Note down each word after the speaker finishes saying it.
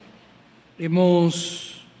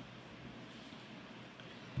Hemos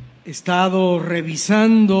estado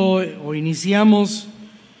revisando o iniciamos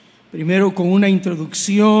primero con una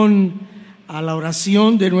introducción a la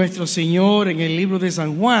oración de nuestro Señor en el libro de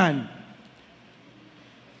San Juan,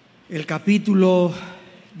 el capítulo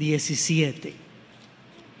 17.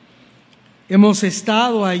 Hemos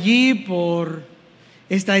estado allí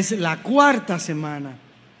esta es la cuarta semana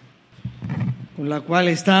con la cual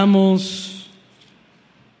estamos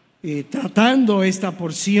tratando esta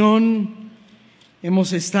porción.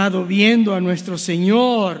 Hemos estado viendo a nuestro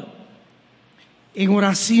Señor en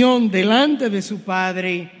oración delante de su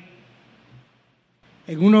Padre,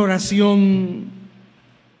 en una oración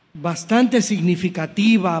bastante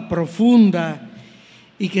significativa, profunda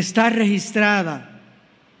y que está registrada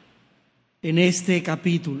en este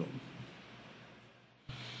capítulo.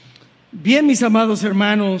 Bien, mis amados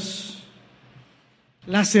hermanos,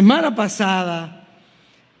 la semana pasada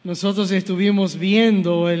nosotros estuvimos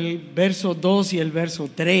viendo el verso 2 y el verso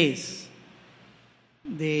 3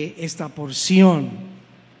 de esta porción.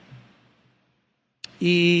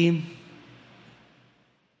 Y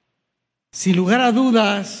sin lugar a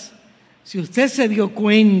dudas, si usted se dio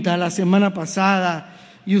cuenta la semana pasada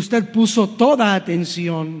y usted puso toda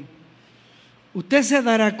atención, usted se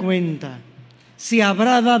dará cuenta, se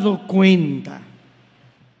habrá dado cuenta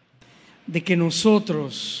de que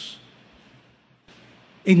nosotros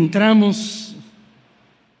entramos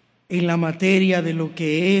en la materia de lo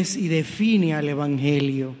que es y define al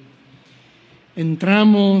Evangelio.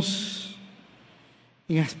 Entramos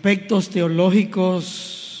en aspectos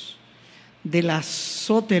teológicos de la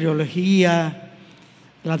soteriología,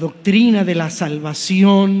 la doctrina de la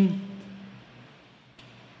salvación.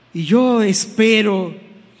 Y yo espero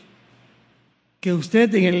que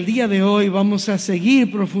usted en el día de hoy vamos a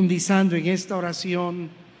seguir profundizando en esta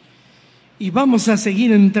oración y vamos a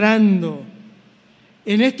seguir entrando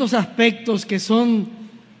en estos aspectos que son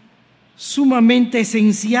sumamente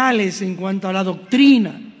esenciales en cuanto a la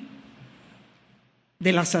doctrina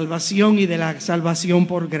de la salvación y de la salvación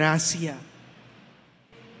por gracia.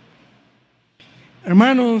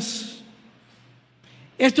 Hermanos,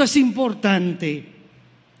 esto es importante,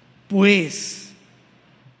 pues,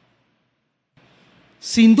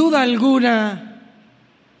 sin duda alguna,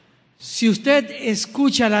 si usted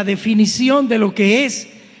escucha la definición de lo que es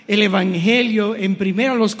el Evangelio en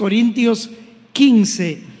 1 Corintios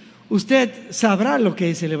 15, usted sabrá lo que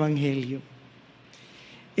es el Evangelio.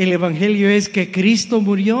 El Evangelio es que Cristo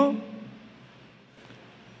murió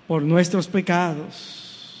por nuestros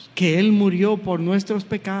pecados, que Él murió por nuestros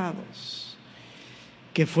pecados,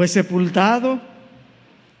 que fue sepultado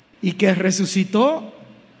y que resucitó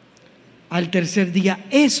al tercer día.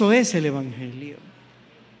 Eso es el Evangelio.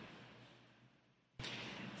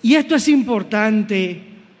 Y esto es importante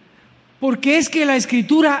porque es que la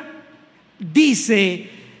Escritura dice,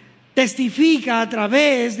 testifica a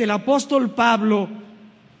través del apóstol Pablo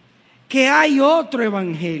que hay otro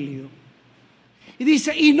evangelio. Y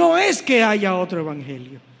dice, y no es que haya otro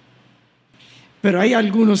evangelio, pero hay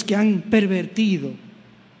algunos que han pervertido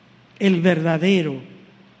el verdadero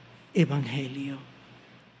evangelio.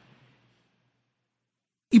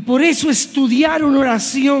 Y por eso estudiar una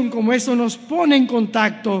oración como eso nos pone en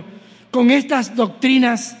contacto con estas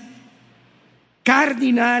doctrinas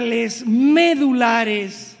cardinales,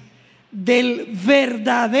 medulares del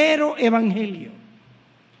verdadero evangelio.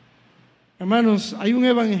 Hermanos, hay un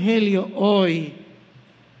evangelio hoy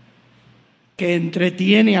que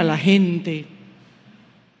entretiene a la gente.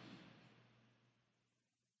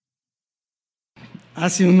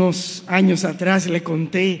 Hace unos años atrás le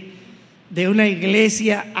conté de una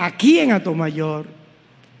iglesia aquí en Atomayor,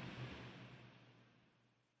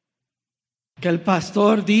 que el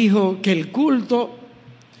pastor dijo que el culto,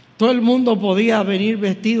 todo el mundo podía venir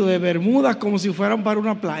vestido de bermudas como si fueran para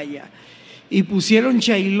una playa, y pusieron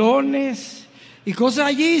chailones y cosas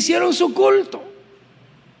allí, hicieron su culto.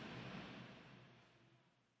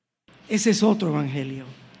 Ese es otro evangelio,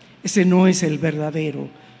 ese no es el verdadero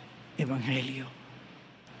evangelio.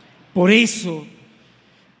 Por eso,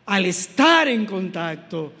 al estar en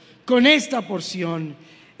contacto con esta porción,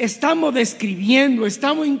 estamos describiendo,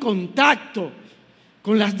 estamos en contacto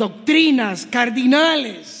con las doctrinas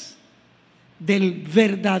cardinales del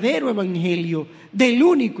verdadero evangelio, del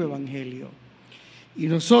único evangelio. Y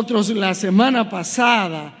nosotros la semana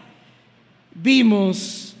pasada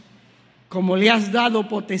vimos cómo le has dado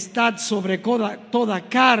potestad sobre toda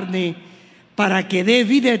carne para que dé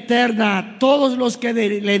vida eterna a todos los que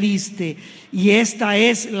le diste. Y esta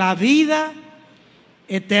es la vida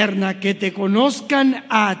eterna, que te conozcan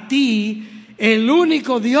a ti, el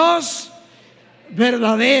único Dios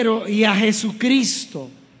verdadero y a Jesucristo,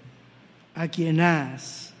 a quien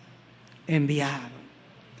has enviado.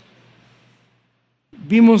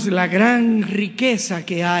 Vimos la gran riqueza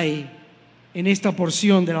que hay en esta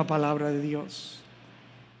porción de la palabra de Dios.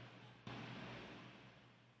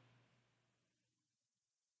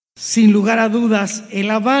 Sin lugar a dudas,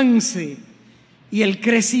 el avance y el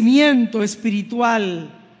crecimiento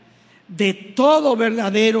espiritual de todo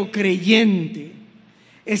verdadero creyente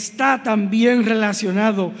está también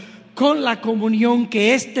relacionado con la comunión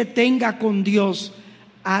que éste tenga con Dios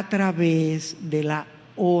a través de la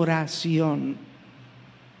oración.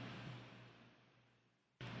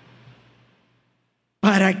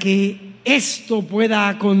 Para que esto pueda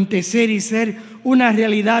acontecer y ser una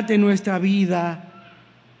realidad en nuestra vida,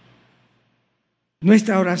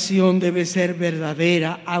 nuestra oración debe ser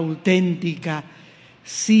verdadera, auténtica,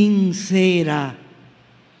 sincera.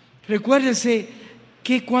 Recuérdese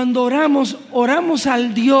que cuando oramos, oramos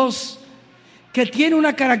al Dios que tiene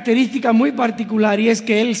una característica muy particular, y es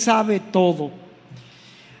que Él sabe todo.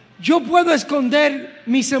 Yo puedo esconder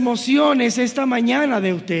mis emociones esta mañana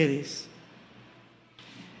de ustedes.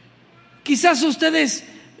 Quizás ustedes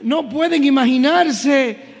no pueden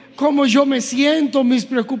imaginarse cómo yo me siento, mis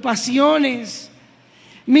preocupaciones,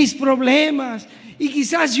 mis problemas. Y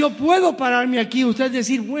quizás yo puedo pararme aquí y usted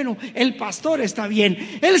decir, bueno, el pastor está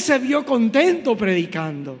bien, él se vio contento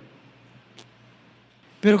predicando.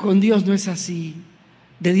 Pero con Dios no es así.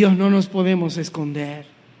 De Dios no nos podemos esconder.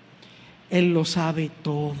 Él lo sabe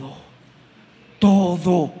todo,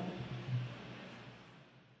 todo.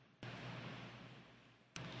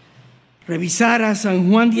 Revisar a San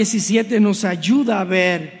Juan 17 nos ayuda a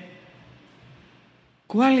ver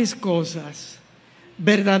cuáles cosas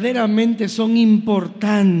verdaderamente son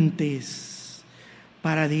importantes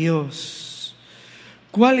para Dios.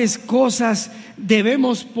 Cuáles cosas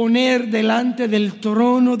debemos poner delante del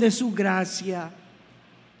trono de su gracia.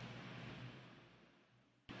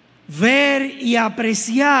 Ver y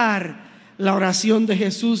apreciar la oración de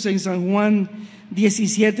Jesús en San Juan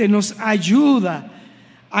 17 nos ayuda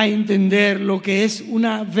a entender lo que es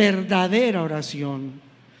una verdadera oración,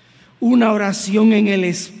 una oración en el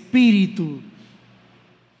Espíritu.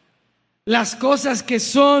 Las cosas que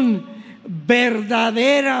son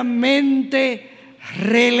verdaderamente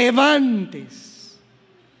relevantes.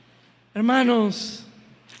 Hermanos,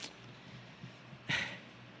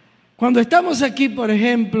 cuando estamos aquí, por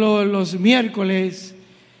ejemplo, los miércoles,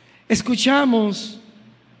 escuchamos.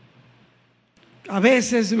 A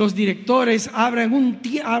veces los directores abran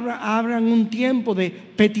un tiempo de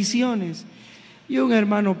peticiones. Y un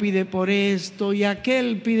hermano pide por esto y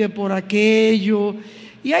aquel pide por aquello.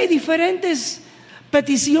 Y hay diferentes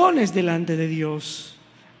peticiones delante de Dios.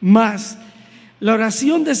 Mas la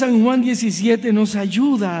oración de San Juan 17 nos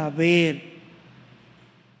ayuda a ver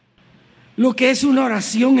lo que es una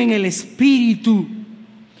oración en el Espíritu,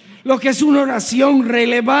 lo que es una oración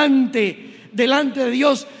relevante delante de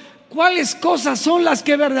Dios. ¿Cuáles cosas son las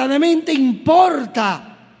que verdaderamente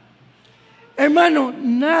importa? Hermano,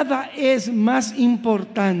 nada es más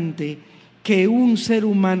importante que un ser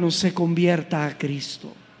humano se convierta a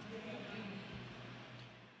Cristo.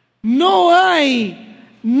 No hay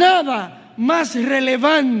nada más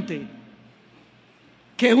relevante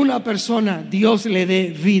que una persona, Dios le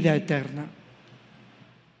dé vida eterna.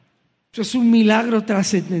 Eso es un milagro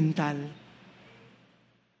trascendental.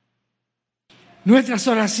 Nuestras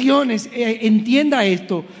oraciones, entienda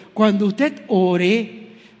esto, cuando usted ore,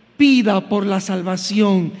 pida por la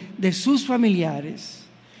salvación de sus familiares,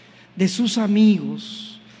 de sus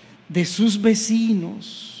amigos, de sus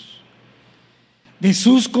vecinos, de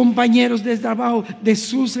sus compañeros de trabajo, de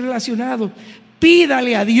sus relacionados.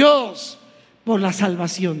 Pídale a Dios por la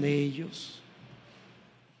salvación de ellos.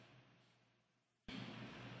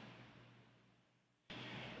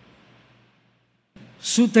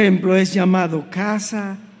 Su templo es llamado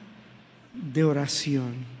casa de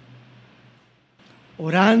oración,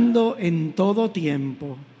 orando en todo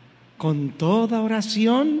tiempo, con toda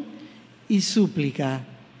oración y súplica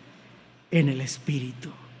en el Espíritu.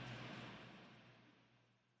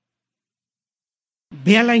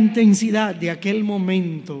 Vea la intensidad de aquel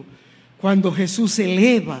momento cuando Jesús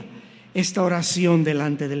eleva esta oración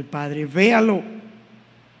delante del Padre. Véalo.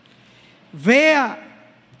 Vea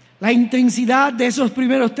la intensidad de esos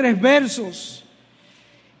primeros 3 versos.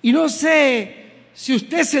 Y no sé si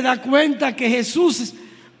usted se da cuenta que Jesús,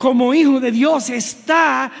 como Hijo de Dios,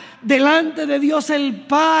 está delante de Dios el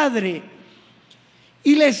Padre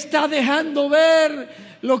y le está dejando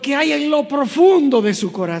ver lo que hay en lo profundo de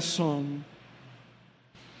su corazón.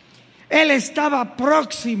 Él estaba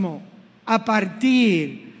próximo a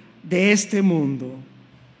partir de este mundo,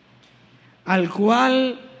 al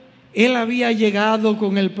cual Él había llegado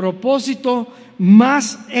con el propósito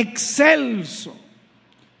más excelso.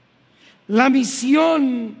 La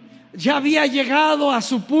misión ya había llegado a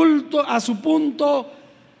su punto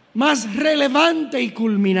más relevante y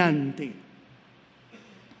culminante.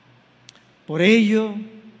 Por ello,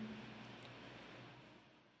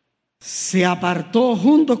 se apartó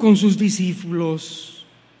junto con sus discípulos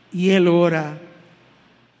y Él ora.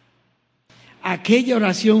 Aquella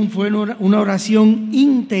oración fue una oración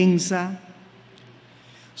intensa.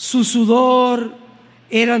 Su sudor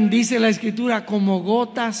eran, dice la Escritura, como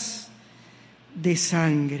gotas de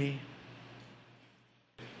sangre.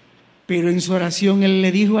 Pero en su oración Él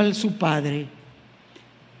le dijo a su Padre: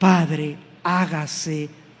 Padre, hágase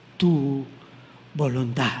tu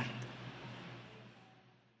voluntad.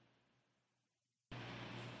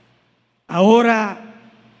 Ahora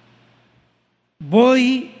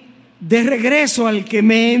voy de regreso al que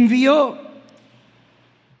me envió.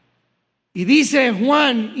 Y dice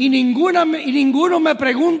Juan, y ninguno me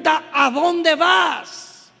pregunta: ¿a dónde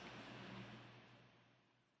vas?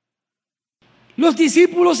 Los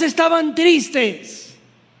discípulos estaban tristes,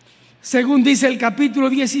 según dice el capítulo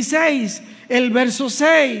 16, el verso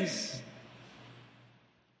 6.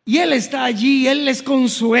 Y Él está allí, Él les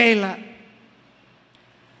consuela.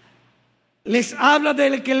 Les habla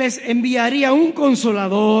de que les enviaría un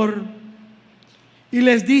consolador y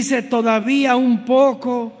les dice: todavía un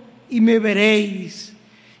poco y me veréis,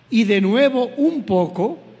 y de nuevo un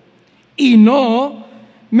poco y no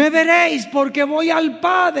me veréis, porque voy al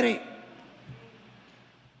Padre.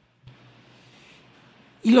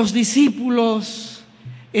 Y los discípulos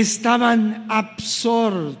estaban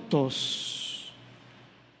absortos.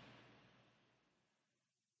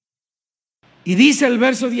 Y dice el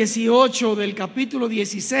verso 18 del capítulo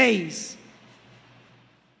 16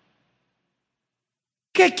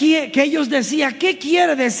 que ellos decían: ¿qué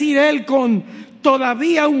quiere decir Él con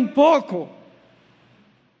todavía un poco?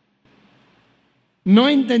 No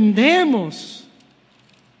entendemos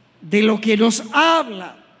de lo que nos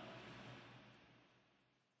habla.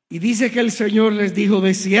 Y dice que el Señor les dijo: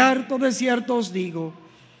 de cierto os digo,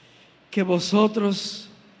 que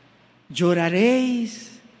vosotros lloraréis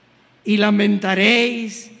y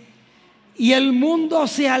lamentaréis, y el mundo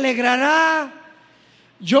se alegrará.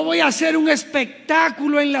 Yo voy a hacer un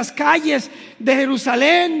espectáculo en las calles de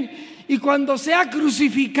Jerusalén, y cuando sea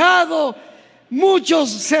crucificado, muchos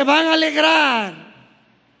se van a alegrar.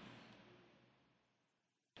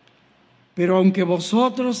 Pero aunque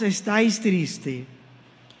vosotros estáis tristes,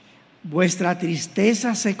 vuestra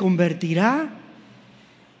tristeza se convertirá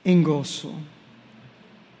en gozo.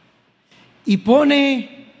 Y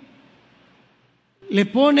le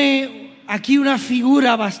pone aquí una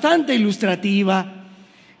figura bastante ilustrativa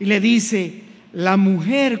y le dice: la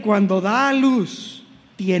mujer cuando da a luz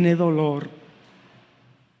tiene dolor,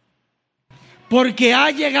 porque ha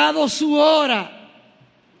llegado su hora.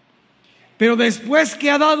 Pero después que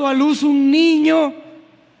ha dado a luz un niño,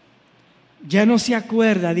 ya no se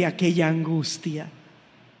acuerda de aquella angustia,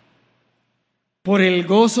 por el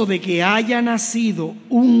gozo de que haya nacido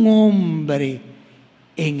un hombre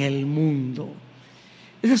en el mundo.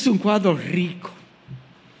 Ese es un cuadro rico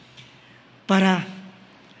para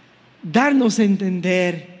darnos a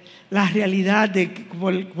entender la realidad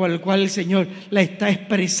por el cual el Señor la está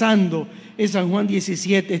expresando en San Juan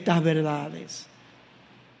 17, estas verdades.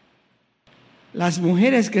 Las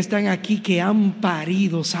mujeres que están aquí, que han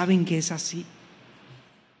parido, saben que es así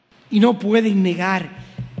y no pueden negar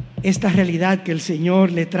esta realidad que el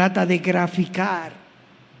Señor le trata de graficar.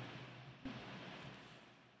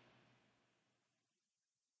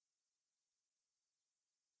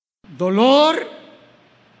 Dolor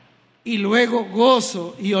y luego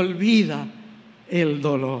gozo, y olvida el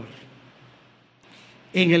dolor.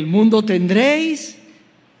 En el mundo tendréis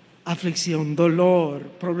aflicción, dolor,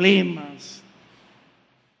 problemas,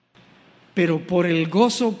 pero por el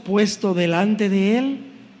gozo puesto delante de Él,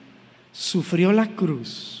 sufrió la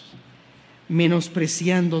cruz,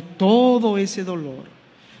 menospreciando todo ese dolor,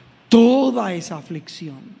 toda esa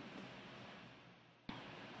aflicción.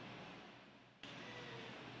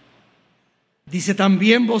 Dice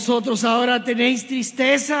también: vosotros ahora tenéis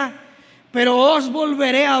tristeza, pero os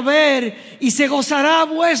volveré a ver y se gozará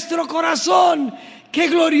vuestro corazón. ¡Qué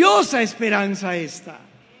gloriosa esperanza esta!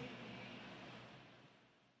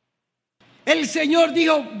 El Señor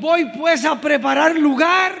dijo: voy pues a preparar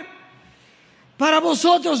lugar para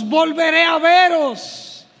vosotros, volveré a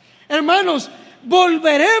veros. Hermanos,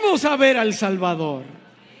 volveremos a ver al Salvador.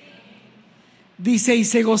 Dice: y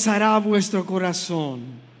se gozará vuestro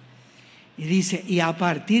corazón. Y dice, y a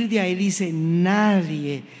partir de ahí dice,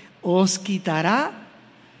 nadie os quitará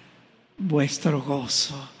vuestro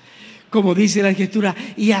gozo. Como dice la Escritura,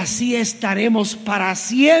 y así estaremos para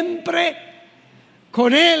siempre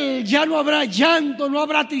con Él. Ya no habrá llanto, no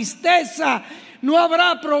habrá tristeza, no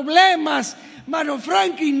habrá problemas, hermano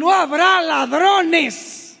Frankie, no habrá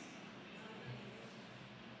ladrones.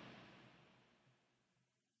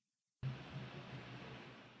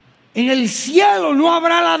 En el cielo no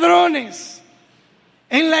habrá ladrones.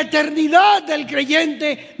 En la eternidad del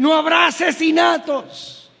creyente no habrá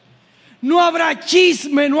asesinatos. No habrá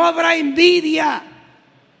chisme, no habrá envidia.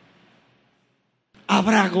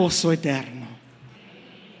 Habrá gozo eterno.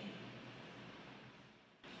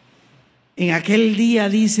 En aquel día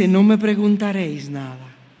dice, no me preguntaréis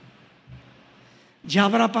nada. Ya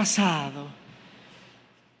habrá pasado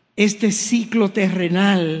este ciclo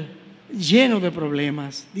terrenal lleno de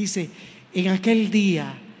problemas. Dice, en aquel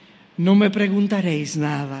día no me preguntaréis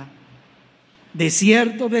nada. De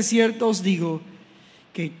cierto os digo,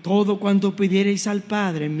 que todo cuanto pidiereis al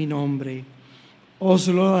Padre en mi nombre, os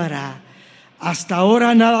lo dará. Hasta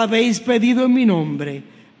ahora nada habéis pedido en mi nombre.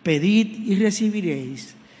 Pedid y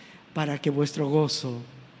recibiréis, para que vuestro gozo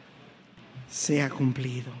sea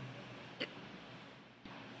cumplido.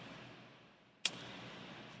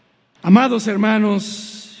 Amados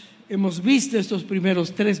hermanos, hemos visto estos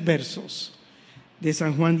primeros 3 versos de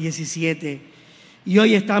San Juan 17 y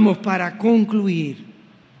hoy estamos para concluir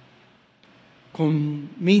con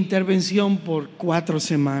mi intervención por 4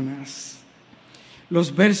 semanas.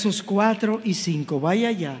 Los versos 4 y 5. Vaya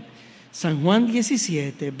allá. San Juan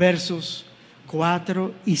 17, versos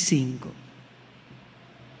 4 y 5.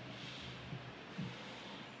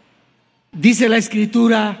 Dice la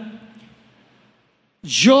Escritura,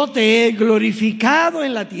 yo te he glorificado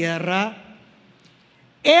en la tierra,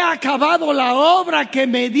 he acabado la obra que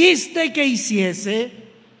me diste que hiciese.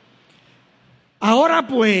 Ahora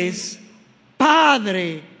pues,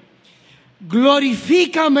 Padre,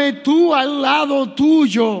 glorifícame tú al lado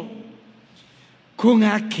tuyo con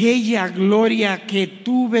aquella gloria que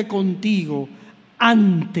tuve contigo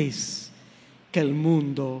antes que el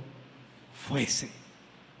mundo fuese.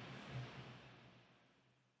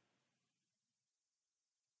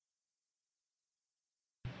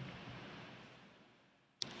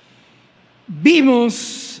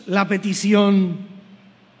 Vimos la petición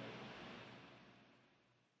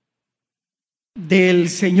del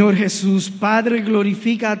Señor Jesús, Padre,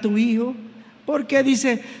 glorifica a tu Hijo. Porque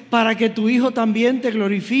dice, para que tu Hijo también te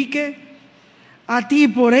glorifique a ti.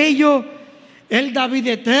 Por ello, Él da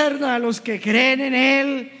vida eterna a los que creen en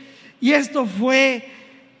Él. Y esto fue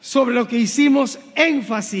sobre lo que hicimos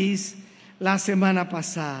énfasis la semana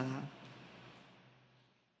pasada.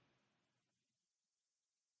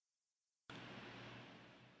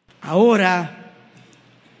 Ahora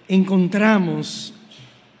encontramos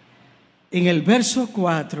en el verso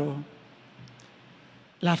 4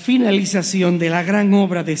 la finalización de la gran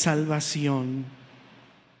obra de salvación.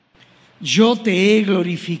 Yo te he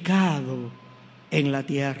glorificado en la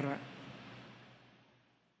tierra.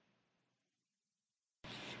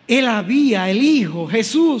 El Hijo,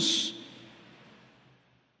 Jesús,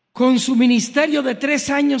 con su ministerio de 3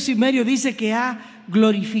 años y medio, dice que ha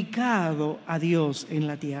glorificado a Dios en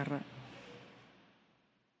la tierra.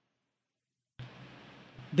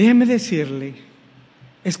 Déjeme decirle,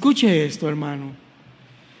 escuche esto, hermano.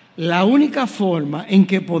 La única forma en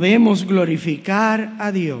que podemos glorificar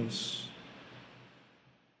a Dios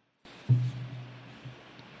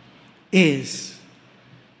es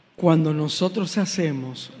cuando nosotros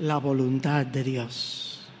hacemos la voluntad de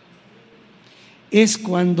Dios. Es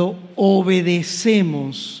cuando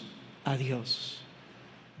obedecemos a Dios.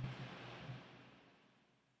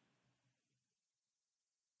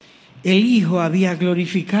 El Hijo había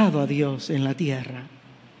glorificado a Dios en la tierra.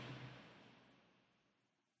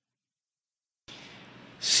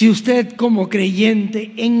 Si usted como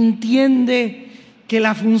creyente entiende que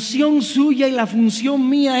la función suya y la función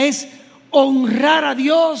mía es honrar a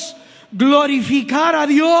Dios, glorificar a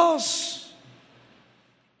Dios,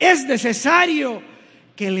 es necesario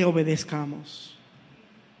que le obedezcamos.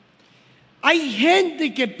 Hay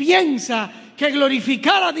gente que piensa que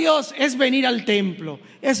glorificar a Dios es venir al templo.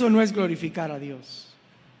 Eso no es glorificar a Dios.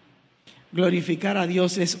 Glorificar a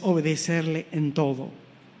Dios es obedecerle en todo.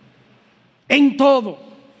 En todo,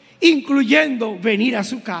 incluyendo venir a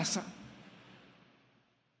su casa.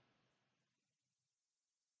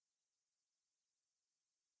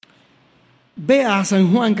 Vea a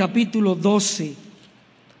San Juan capítulo 12.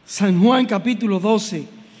 San Juan capítulo 12,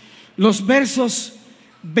 los versos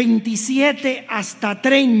 27 hasta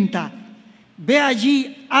 30. ve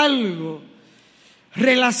allí algo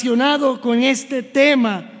relacionado con este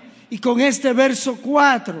tema y con este verso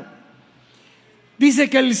 4. Dice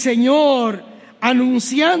que el Señor,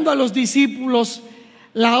 anunciando a los discípulos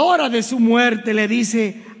la hora de su muerte, le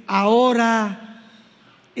dice: ahora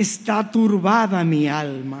está turbada mi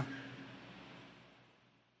alma.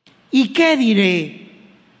 ¿Y qué diré?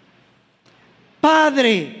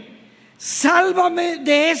 Padre, sálvame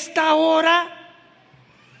de esta hora.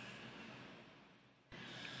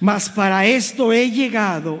 Mas para esto he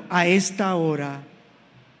llegado a esta hora.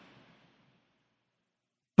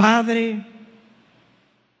 Padre,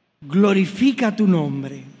 glorifica tu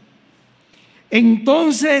nombre.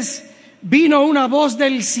 Entonces vino una voz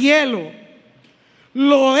del cielo: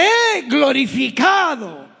 lo he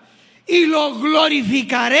glorificado y lo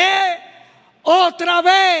glorificaré otra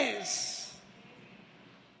vez.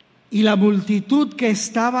 Y la multitud que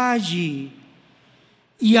estaba allí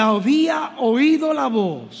y había oído la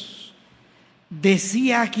voz,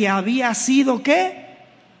 decía que había sido ¿qué?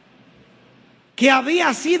 Que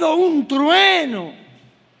había sido un trueno.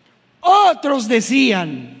 Otros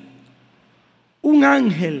decían: un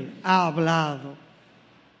ángel ha hablado.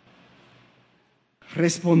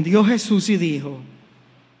 Respondió Jesús y dijo: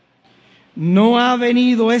 no ha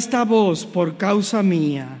venido esta voz por causa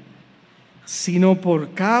mía, sino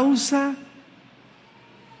por causa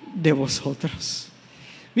de vosotros.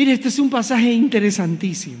 Mire, este es un pasaje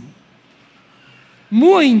interesantísimo,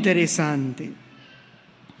 muy interesante.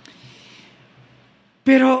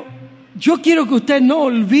 Pero yo quiero que usted no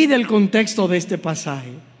olvide el contexto de este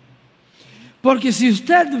pasaje. Porque si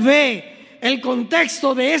usted ve el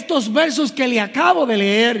contexto de estos versos que le acabo de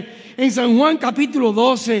leer en San Juan capítulo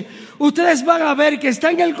 12, ustedes van a ver que está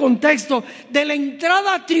en el contexto de la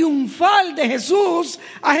entrada triunfal de Jesús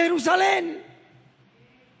a Jerusalén,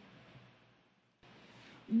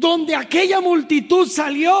 donde aquella multitud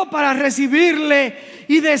salió para recibirle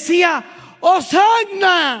y decía: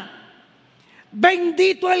 ¡Hosanna!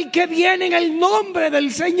 Bendito el que viene en el nombre del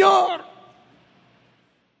Señor.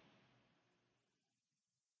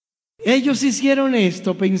 Ellos hicieron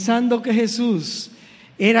esto pensando que Jesús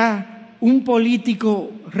era un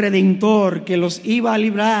político redentor que los iba a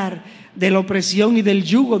librar de la opresión y del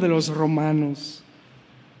yugo de los romanos.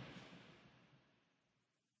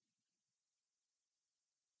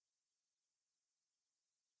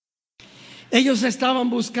 Ellos estaban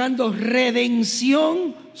buscando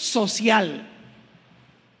redención social.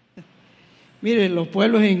 Miren, los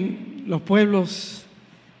pueblos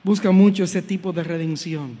buscan mucho ese tipo de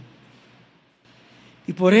redención.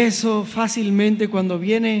 Y por eso fácilmente cuando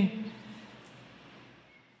viene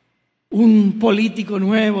un político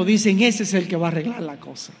nuevo, dicen: ese es el que va a arreglar la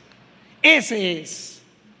cosa. Ese es.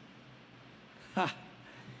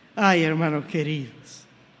 Ay, hermanos queridos.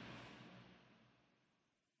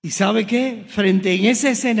 ¿Y sabe qué? Frente en ese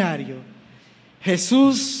escenario,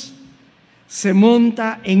 Jesús se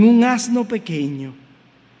monta en un asno pequeño.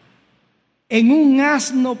 En un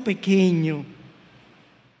asno pequeño.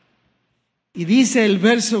 Y dice el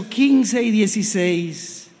verso 15 y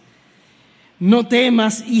 16: no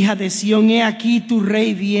temas, hija de Sión, he aquí tu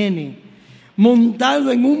rey viene,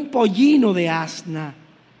 montado en un pollino de asna.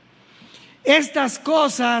 Estas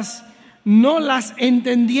cosas no las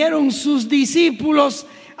entendieron sus discípulos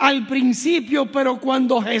al principio, pero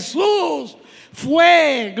cuando Jesús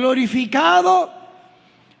fue glorificado,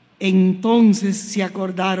 entonces se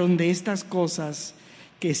acordaron de estas cosas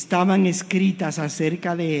que estaban escritas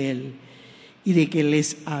acerca de él y de que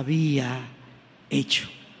les había hecho.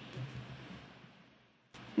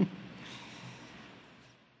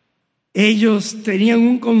 Ellos tenían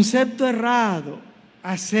un concepto errado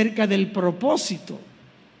acerca del propósito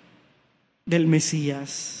del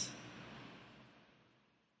Mesías.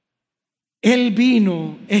 Él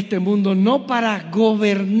vino a este mundo no para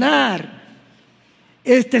gobernar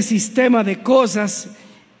este sistema de cosas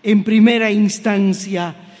en primera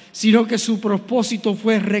instancia, sino que su propósito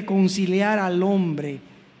fue reconciliar al hombre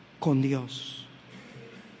con Dios.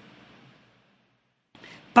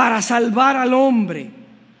 Para salvar al hombre,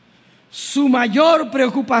 su mayor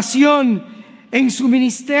preocupación en su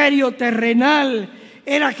ministerio terrenal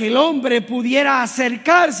era que el hombre pudiera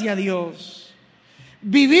acercarse a Dios,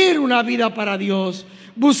 vivir una vida para Dios,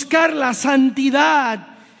 buscar la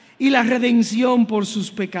santidad y la redención por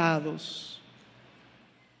sus pecados.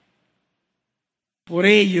 Por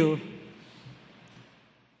ello,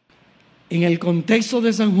 en el contexto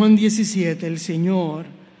de San Juan 17, el Señor,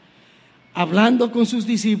 hablando con sus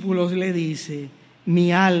discípulos, le dice: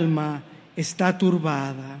 mi alma está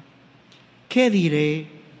turbada. ¿Qué diré?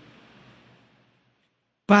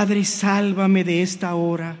 Padre, sálvame de esta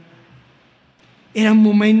hora. Eran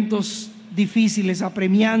momentos difíciles,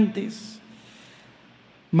 apremiantes,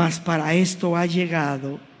 mas para esto ha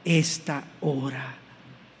llegado esta hora.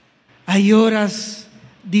 Hay horas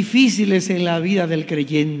difíciles en la vida del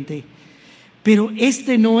creyente, pero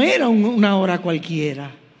este no era una hora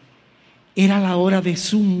cualquiera, era la hora de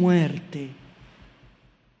su muerte.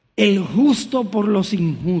 El justo por los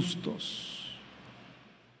injustos.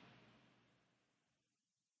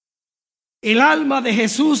 El alma de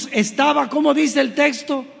Jesús estaba, como dice el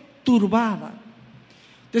texto, turbada.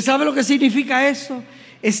 ¿Usted sabe lo que significa eso?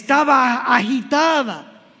 Estaba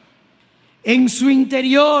agitada en su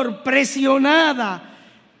interior, presionada,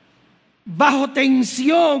 bajo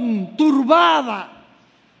tensión, turbada.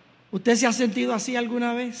 ¿Usted se ha sentido así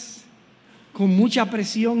alguna vez? Con mucha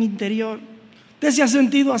presión interior. ¿Usted se ha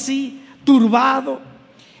sentido así, turbado,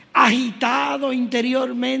 agitado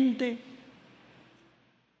interiormente?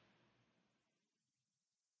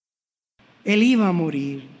 Él iba a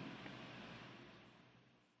morir.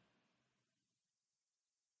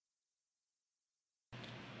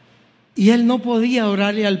 Y él no podía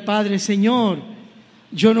orarle al Padre: Señor,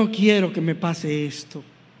 yo no quiero que me pase esto.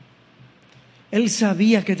 Él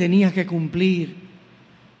sabía que tenía que cumplir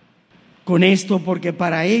con esto porque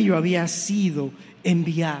para ello había sido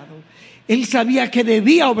enviado. Él sabía que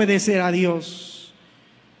debía obedecer a Dios.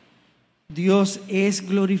 Dios es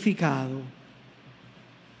glorificado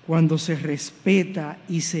cuando se respeta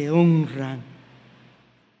y se honra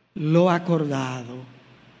lo acordado,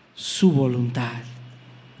 su voluntad.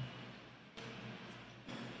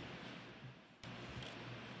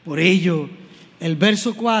 Por ello, el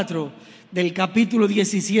verso 4 del capítulo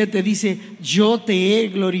 17 dice: yo te he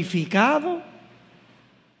glorificado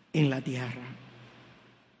en la tierra.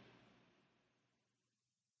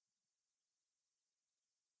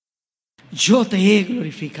 Yo te he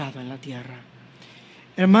glorificado en la tierra.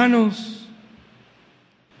 Hermanos,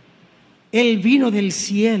 Él vino del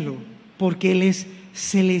cielo porque Él es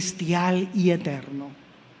celestial y eterno.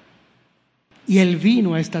 Y Él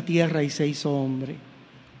vino a esta tierra y se hizo hombre.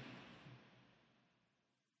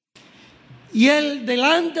 Y Él,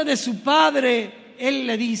 delante de su Padre, Él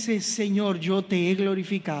le dice: Señor, yo te he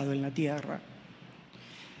glorificado en la tierra.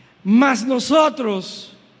 Mas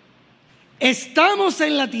nosotros estamos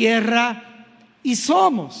en la tierra y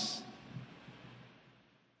somos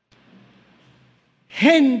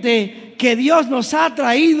gente que Dios nos ha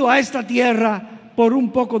traído a esta tierra por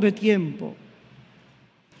un poco de tiempo.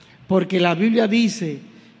 Porque la Biblia dice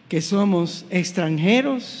que somos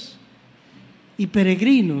extranjeros y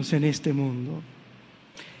peregrinos en este mundo.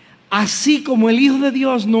 Así como el Hijo de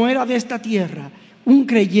Dios no era de esta tierra, un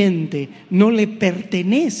creyente no le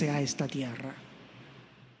pertenece a esta tierra.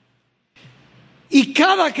 Y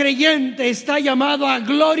cada creyente está llamado a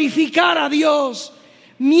glorificar a Dios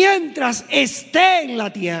mientras esté en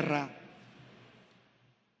la tierra.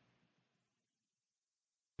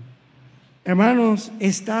 Hermanos,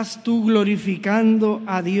 ¿estás tú glorificando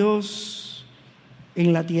a Dios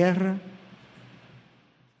en la tierra?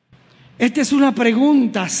 Esta es una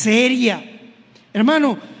pregunta seria.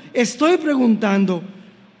 Hermano, estoy preguntando,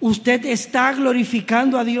 ¿usted está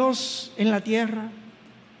glorificando a Dios en la tierra?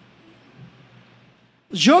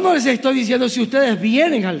 Yo no les estoy diciendo si ustedes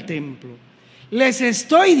vienen al templo. Les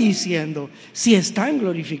estoy diciendo si están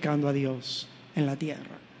glorificando a Dios en la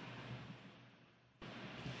tierra.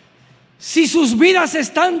 Si sus vidas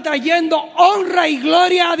están trayendo honra y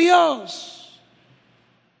gloria a Dios.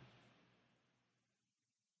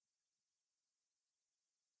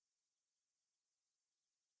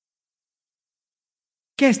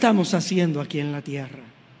 ¿Qué estamos haciendo aquí en la tierra?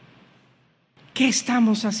 ¿Qué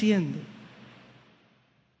estamos haciendo?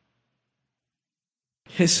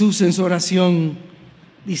 Jesús en su oración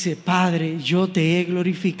dice: Padre, yo te he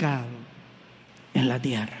glorificado en la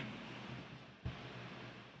tierra.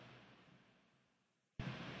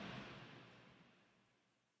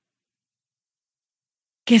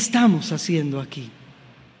 ¿Qué estamos haciendo aquí?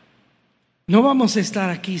 No vamos a estar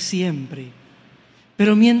aquí siempre,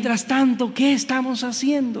 pero mientras tanto, ¿qué estamos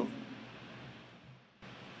haciendo?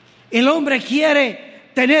 El hombre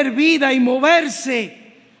quiere tener vida y moverse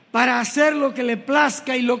para hacer lo que le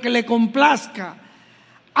plazca y lo que le complazca.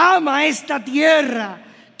 Ama esta tierra,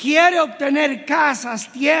 quiere obtener casas,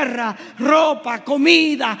 tierra, ropa,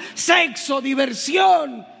 comida, sexo,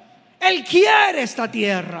 diversión. Él quiere esta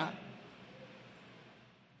tierra.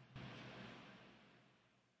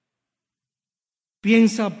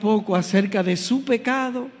 Piensa poco acerca de su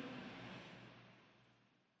pecado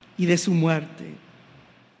y de su muerte.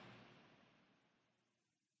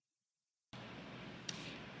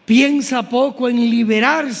 Piensa poco en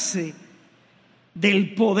liberarse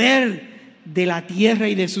del poder de la tierra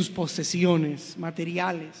y de sus posesiones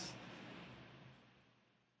materiales.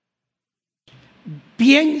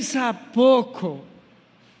 Piensa poco,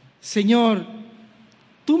 Señor,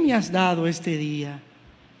 tú me has dado este día,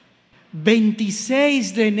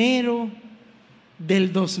 26 de enero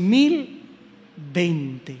del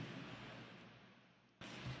 2020.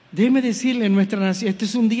 Déjeme decirle, en nuestra nación, este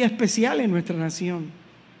es un día especial en nuestra nación.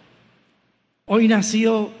 Hoy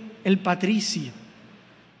nació el patricio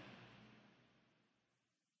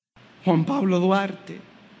Juan Pablo Duarte,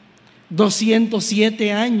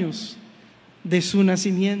 207 años de su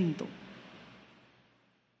nacimiento.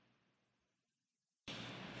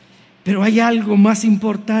 Pero hay algo más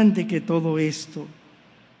importante que todo esto.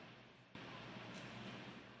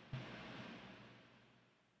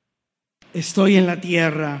 Estoy en la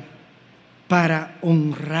tierra para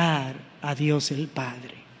honrar a Dios el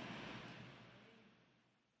Padre.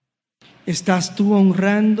 ¿Estás tú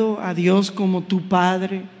honrando a Dios como tu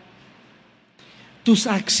Padre? ¿Tus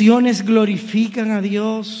acciones glorifican a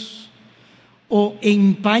Dios o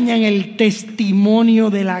empañan el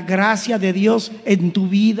testimonio de la gracia de Dios en tu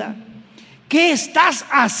vida? ¿Qué estás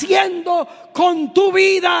haciendo con tu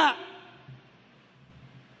vida?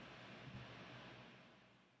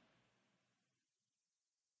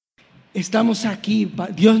 Estamos aquí,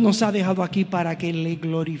 Dios nos ha dejado aquí para que le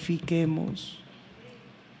glorifiquemos.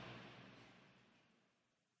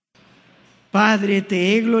 Padre,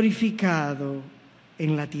 te he glorificado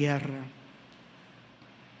en la tierra.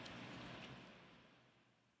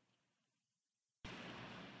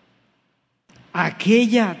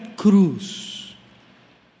 Aquella cruz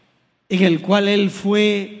en el cual Él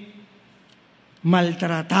fue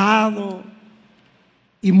maltratado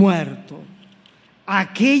y muerto,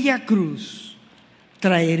 aquella cruz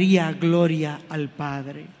traería gloria al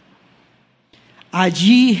Padre.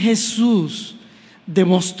 Allí Jesús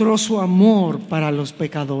demostró su amor para los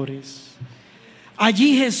pecadores.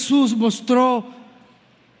 Allí Jesús mostró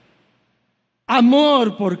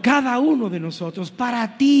amor por cada uno de nosotros,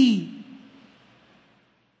 para ti.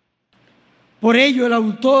 Por ello el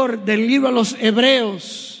autor del libro a los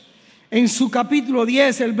Hebreos, en su capítulo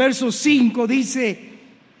 10, el verso 5, dice: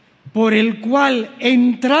 por el cual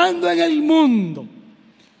entrando en el mundo,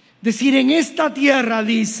 es decir, en esta tierra,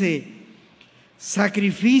 dice,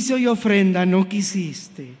 sacrificio y ofrenda no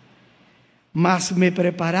quisiste, mas me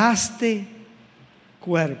preparaste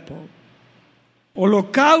cuerpo.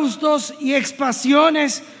 Holocaustos y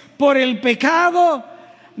expiaciones por el pecado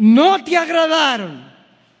no te agradaron.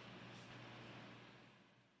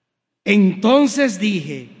 Entonces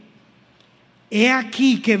dije: he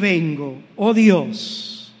aquí que vengo, oh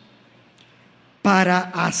Dios, para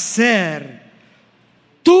hacer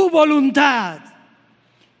tu voluntad,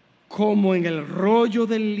 como en el rollo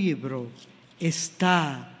del libro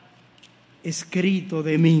está escrito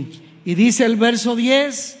de mí. Y dice el verso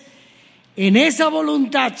 10, en esa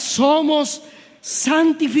voluntad somos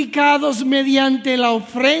santificados mediante la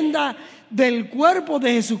ofrenda del cuerpo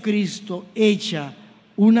de Jesucristo, hecha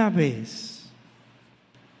una vez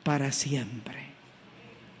para siempre.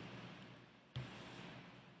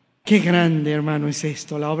 Qué grande, hermano, es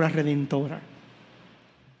esto, la obra redentora.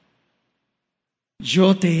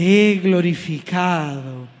 Yo te he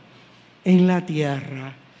glorificado en la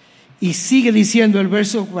tierra. Y sigue diciendo el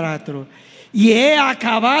verso 4, y he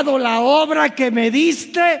acabado la obra que me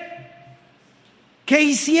diste que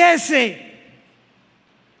hiciese.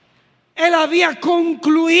 Él había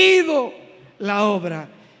concluido la obra.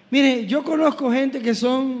 Mire, yo conozco gente que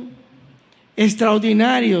son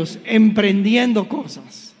extraordinarios emprendiendo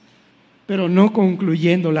cosas, pero no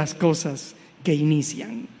concluyendo las cosas que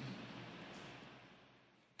inician.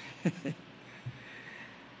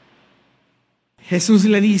 Jesús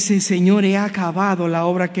le dice: Señor, he acabado la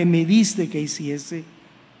obra que me diste que hiciese.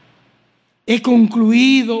 He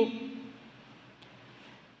concluido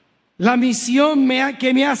la misión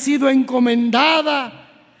que me ha sido encomendada,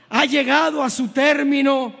 ha llegado a su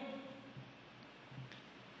término.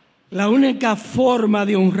 La única forma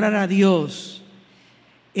de honrar a Dios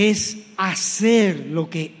es hacer lo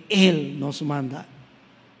que Él nos manda.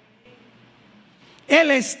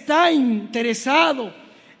 Él está interesado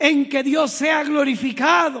en que Dios sea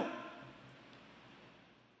glorificado.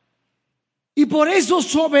 Y por eso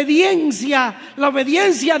su obediencia, la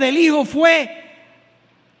obediencia del Hijo, fue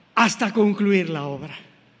hasta concluir la obra.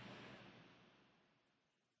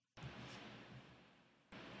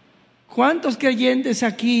 ¿Cuántos creyentes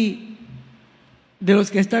aquí, de los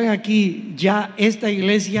que están aquí, ya esta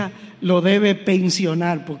iglesia lo debe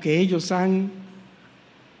pensionar porque ellos han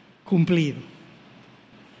cumplido?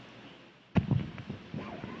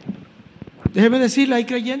 Déjeme decirle, hay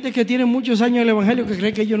creyentes que tienen muchos años en el Evangelio que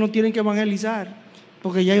creen que ellos no tienen que evangelizar,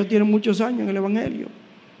 porque ya ellos tienen muchos años en el Evangelio.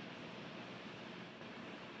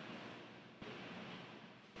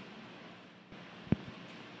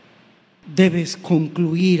 Debes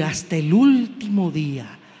concluir hasta el último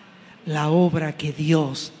día la obra que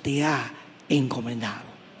Dios te ha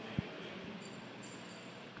encomendado.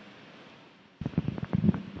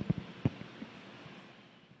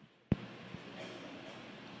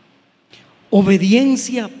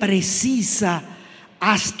 Obediencia precisa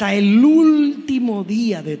hasta el último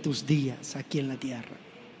día de tus días aquí en la tierra.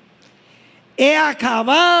 He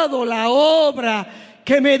acabado la obra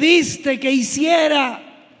que me diste que hiciera.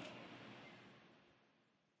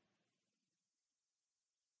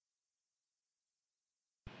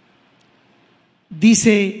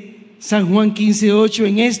 Dice San Juan 15:8,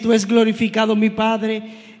 en esto es glorificado mi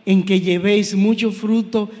Padre, en que llevéis mucho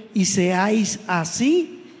fruto y seáis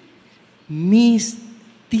así mis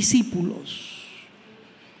discípulos.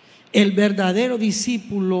 El verdadero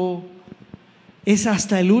discípulo es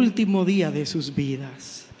hasta el último día de sus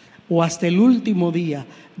vidas, o hasta el último día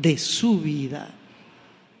de su vida.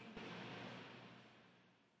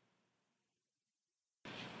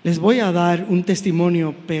 Les voy a dar un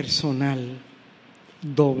testimonio personal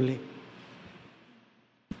doble.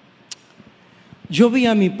 Yo vi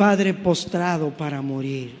a mi padre postrado para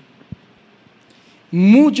morir.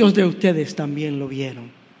 Muchos de ustedes también lo vieron.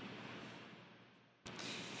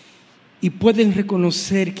 Y pueden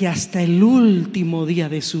reconocer que hasta el último día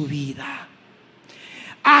de su vida,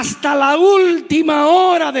 hasta la última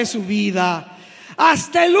hora de su vida,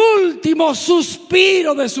 hasta el último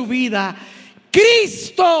suspiro de su vida,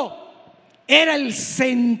 Cristo era el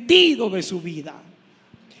sentido de su vida.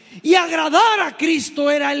 Y agradar a Cristo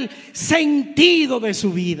era el sentido de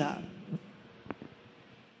su vida.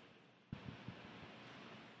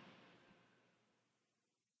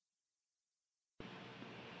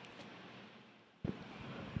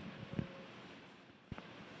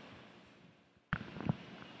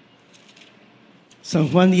 San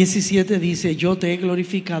Juan 17 dice, yo te he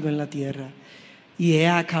glorificado en la tierra y he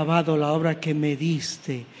acabado la obra que me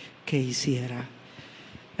diste que hiciera.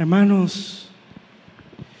 Hermanos,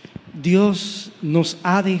 Dios nos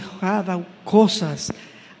ha dejado cosas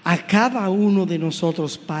a cada uno de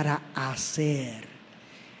nosotros para hacer.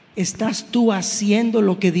 ¿Estás tú haciendo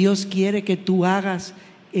lo que Dios quiere que tú hagas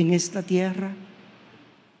en esta tierra?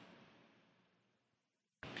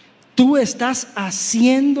 ¿Tú estás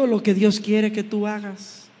haciendo lo que Dios quiere que tú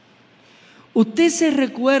hagas? ¿Usted se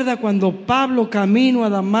recuerda cuando Pablo camino a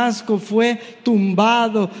Damasco fue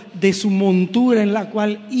tumbado de su montura en la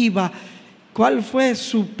cual iba? ¿Cuál fue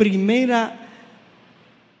su primera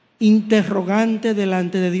interrogante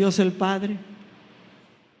delante de Dios el Padre?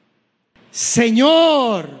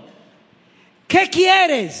 Señor, ¿qué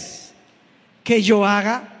quieres que yo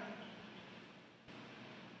haga?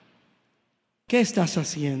 ¿Qué estás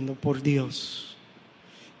haciendo por Dios?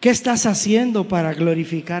 ¿Qué estás haciendo para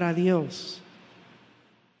glorificar a Dios?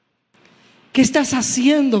 ¿Qué estás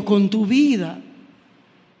haciendo con tu vida?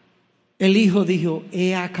 El Hijo dijo,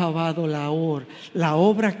 he acabado la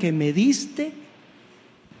obra que me diste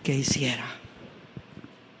que hiciera.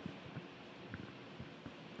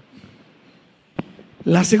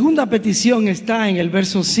 La segunda petición está en el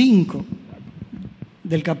verso 5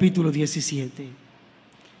 del capítulo 17.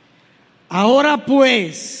 Ahora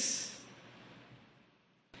pues,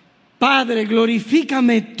 Padre,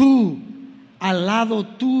 glorifícame tú al lado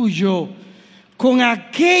tuyo con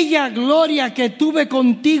aquella gloria que tuve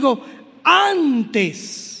contigo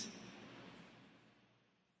antes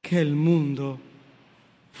que el mundo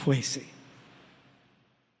fuese.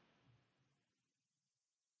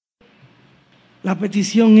 La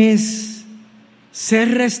petición es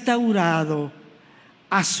ser restaurado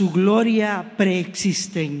a su gloria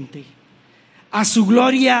preexistente, a su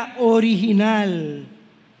gloria original.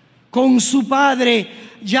 Con su Padre,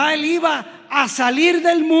 ya Él iba a salir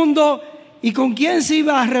del mundo, ¿y con quién se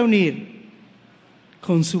iba a reunir?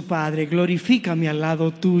 Con su Padre. Glorifícame al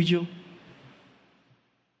lado tuyo.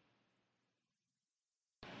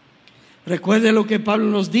 Recuerde lo que Pablo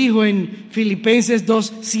nos dijo en Filipenses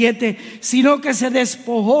 2:7, sino que se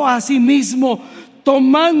despojó a sí mismo,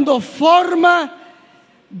 tomando forma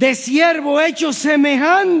de siervo, hecho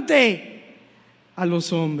semejante a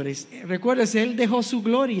los hombres. Recuérdese, Él dejó su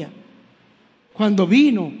gloria cuando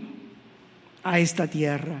vino a esta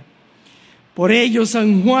tierra. Por ello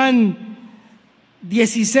San Juan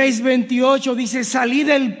 16:28 dice, salí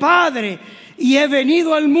del Padre y he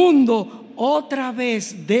venido al mundo, otra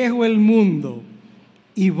vez dejo el mundo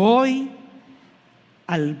y voy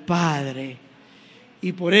al Padre.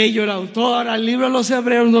 Y por ello el autor al libro de los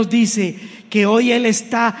Hebreos nos dice que hoy Él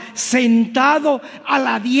está sentado a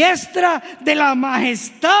la diestra de la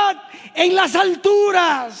majestad en las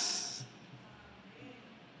alturas.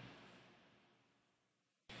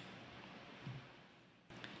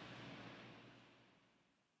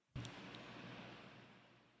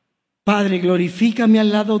 Padre, glorifícame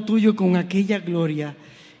al lado tuyo con aquella gloria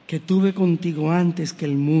que tuve contigo antes que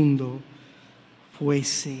el mundo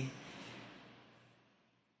fuese.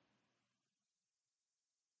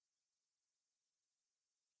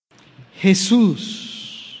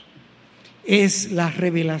 Jesús es la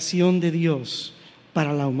revelación de Dios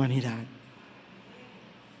para la humanidad.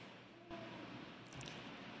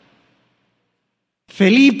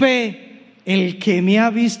 Felipe, el que me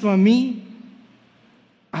ha visto a mí,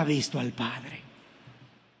 ha visto al Padre.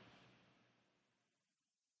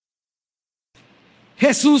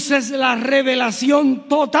 Jesús es la revelación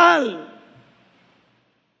total.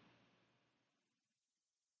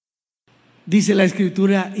 Dice la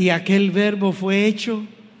Escritura, y aquel verbo fue hecho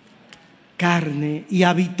carne y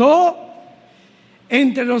habitó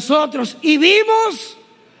entre nosotros y vimos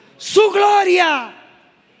su gloria.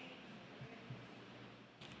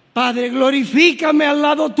 Padre, glorifícame al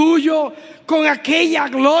lado tuyo con aquella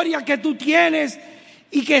gloria que tú tienes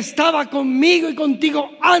y que estaba conmigo y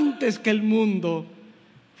contigo antes que el mundo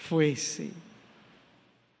fuese.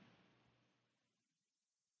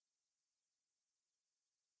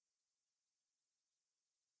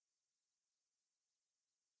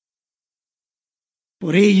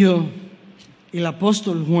 Por ello, el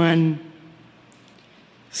apóstol Juan,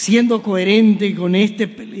 siendo coherente con este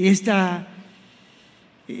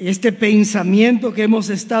pensamiento que hemos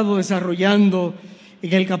estado desarrollando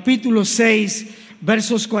en el capítulo 6,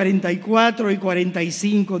 versos 44 y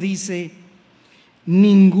 45, dice: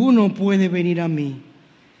 ninguno puede venir a mí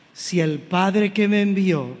si el Padre que me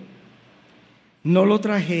envió no lo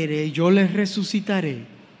trajere, yo le resucitaré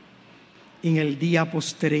en el día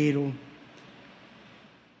postrero.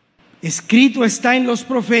 Escrito está en los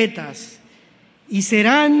profetas, y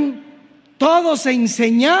serán todos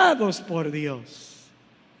enseñados por Dios.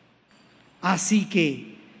 Así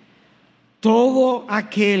que todo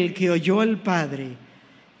aquel que oyó al Padre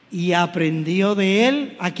y aprendió de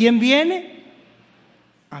Él, ¿a quién viene?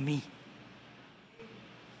 A mí.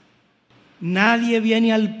 Nadie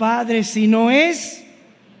viene al Padre si no es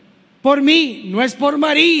por mí, no es por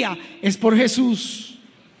María, es por Jesús.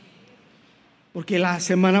 Porque la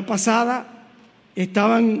semana pasada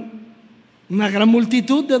estaban una gran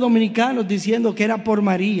multitud de dominicanos diciendo que era por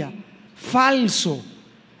María. Falso,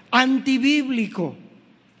 antibíblico.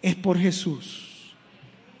 Es por Jesús.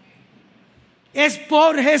 Es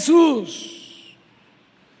por Jesús.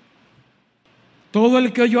 Todo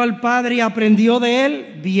el que oyó al Padre y aprendió de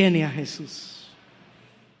Él, viene a Jesús.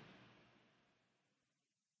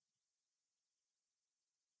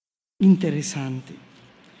 Interesante.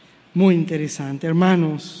 Muy interesante,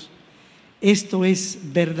 hermanos. Esto es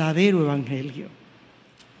verdadero evangelio.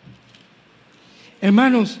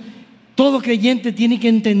 Hermanos, todo creyente tiene que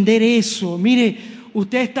entender eso. Mire,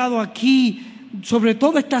 usted ha estado aquí, sobre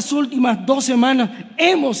todo estas últimas 2 semanas,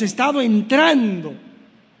 hemos estado entrando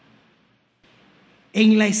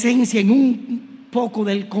en la esencia, en un poco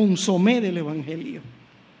del consomé del evangelio.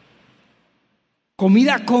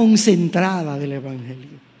 Comida concentrada del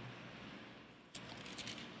evangelio.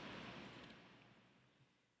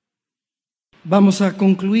 Vamos a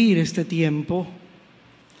concluir este tiempo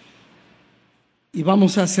y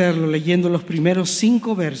vamos a hacerlo leyendo los primeros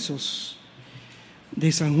 5 versos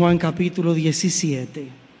de San Juan capítulo 17,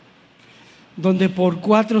 donde por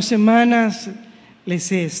 4 semanas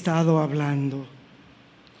les he estado hablando.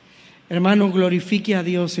 Hermano, glorifique a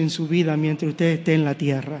Dios en su vida mientras usted esté en la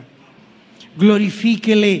tierra.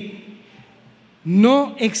 Glorifíquele.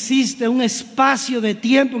 No existe un espacio de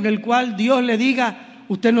tiempo en el cual Dios le diga: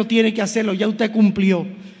 usted no tiene que hacerlo, ya usted cumplió.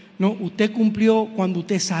 No, usted cumplió cuando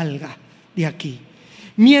usted salga de aquí.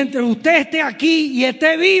 Mientras usted esté aquí y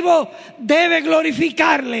esté vivo, debe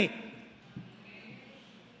glorificarle.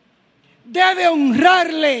 Debe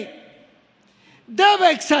honrarle.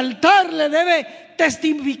 Debe exaltarle, debe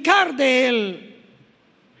testificar de Él.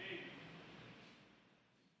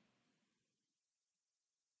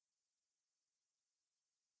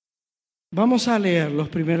 Vamos a leer los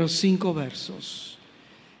primeros 5 versos.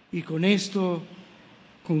 Y con esto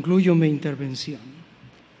concluyo mi intervención.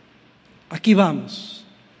 Aquí vamos.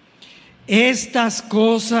 Estas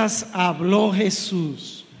cosas habló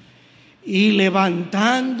Jesús, y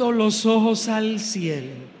levantando los ojos al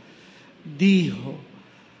cielo, dijo: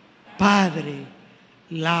 Padre,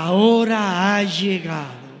 la hora ha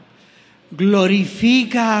llegado.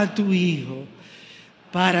 glorifica a tu Hijo,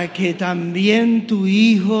 para que también tu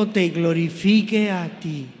Hijo te glorifique a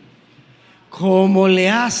ti, como le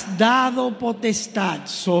has dado potestad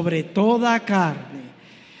sobre toda carne,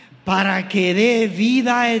 para que dé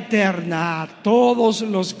vida eterna a todos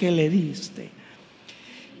los que le diste.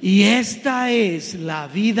 Y esta es la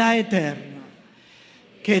vida eterna,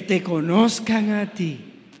 que te conozcan a ti,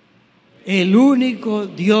 el único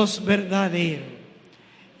Dios verdadero,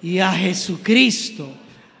 y a Jesucristo,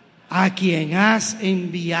 a quien has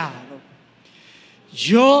enviado.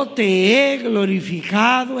 Yo te he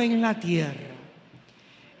glorificado en la tierra.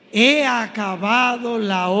 He acabado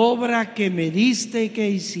la obra que me diste que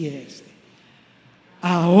hiciese.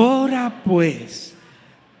 Ahora pues,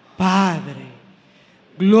 Padre,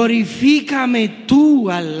 glorifícame tú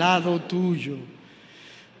al lado tuyo,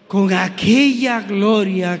 con aquella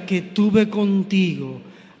gloria que tuve contigo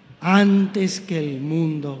antes que el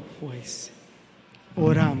mundo fuese.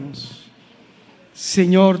 Oramos.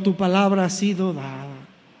 Señor, tu palabra ha sido dada.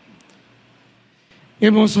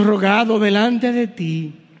 Hemos rogado delante de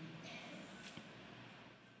ti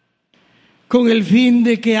con el fin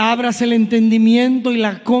de que abras el entendimiento y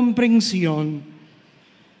la comprensión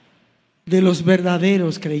de los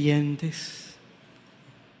verdaderos creyentes,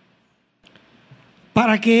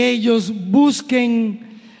 para que ellos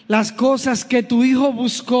busquen las cosas que tu Hijo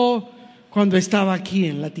buscó cuando estaba aquí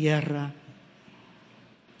en la tierra.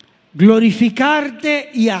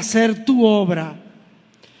 Glorificarte y hacer tu obra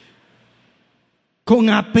con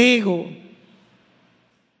apego,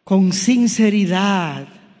 con sinceridad.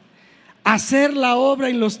 Hacer la obra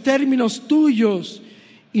en los términos tuyos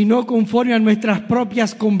y no conforme a nuestras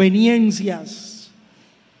propias conveniencias,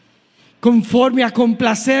 conforme a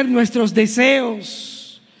complacer nuestros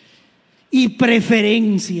deseos y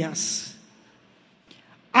preferencias.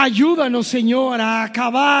 Ayúdanos, Señor, a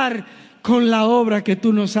acabar con la obra que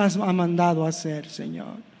tú nos has mandado a hacer,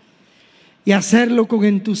 Señor, y hacerlo con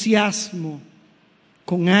entusiasmo,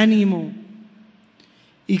 con ánimo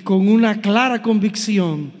y con una clara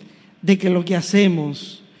convicción de que lo que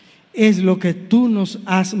hacemos es lo que tú nos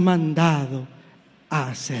has mandado a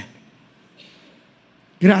hacer.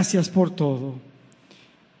 Gracias por todo.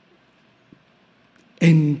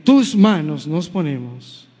 En tus manos nos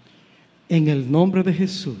ponemos, en el nombre de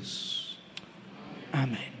Jesús.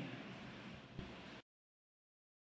 Amén.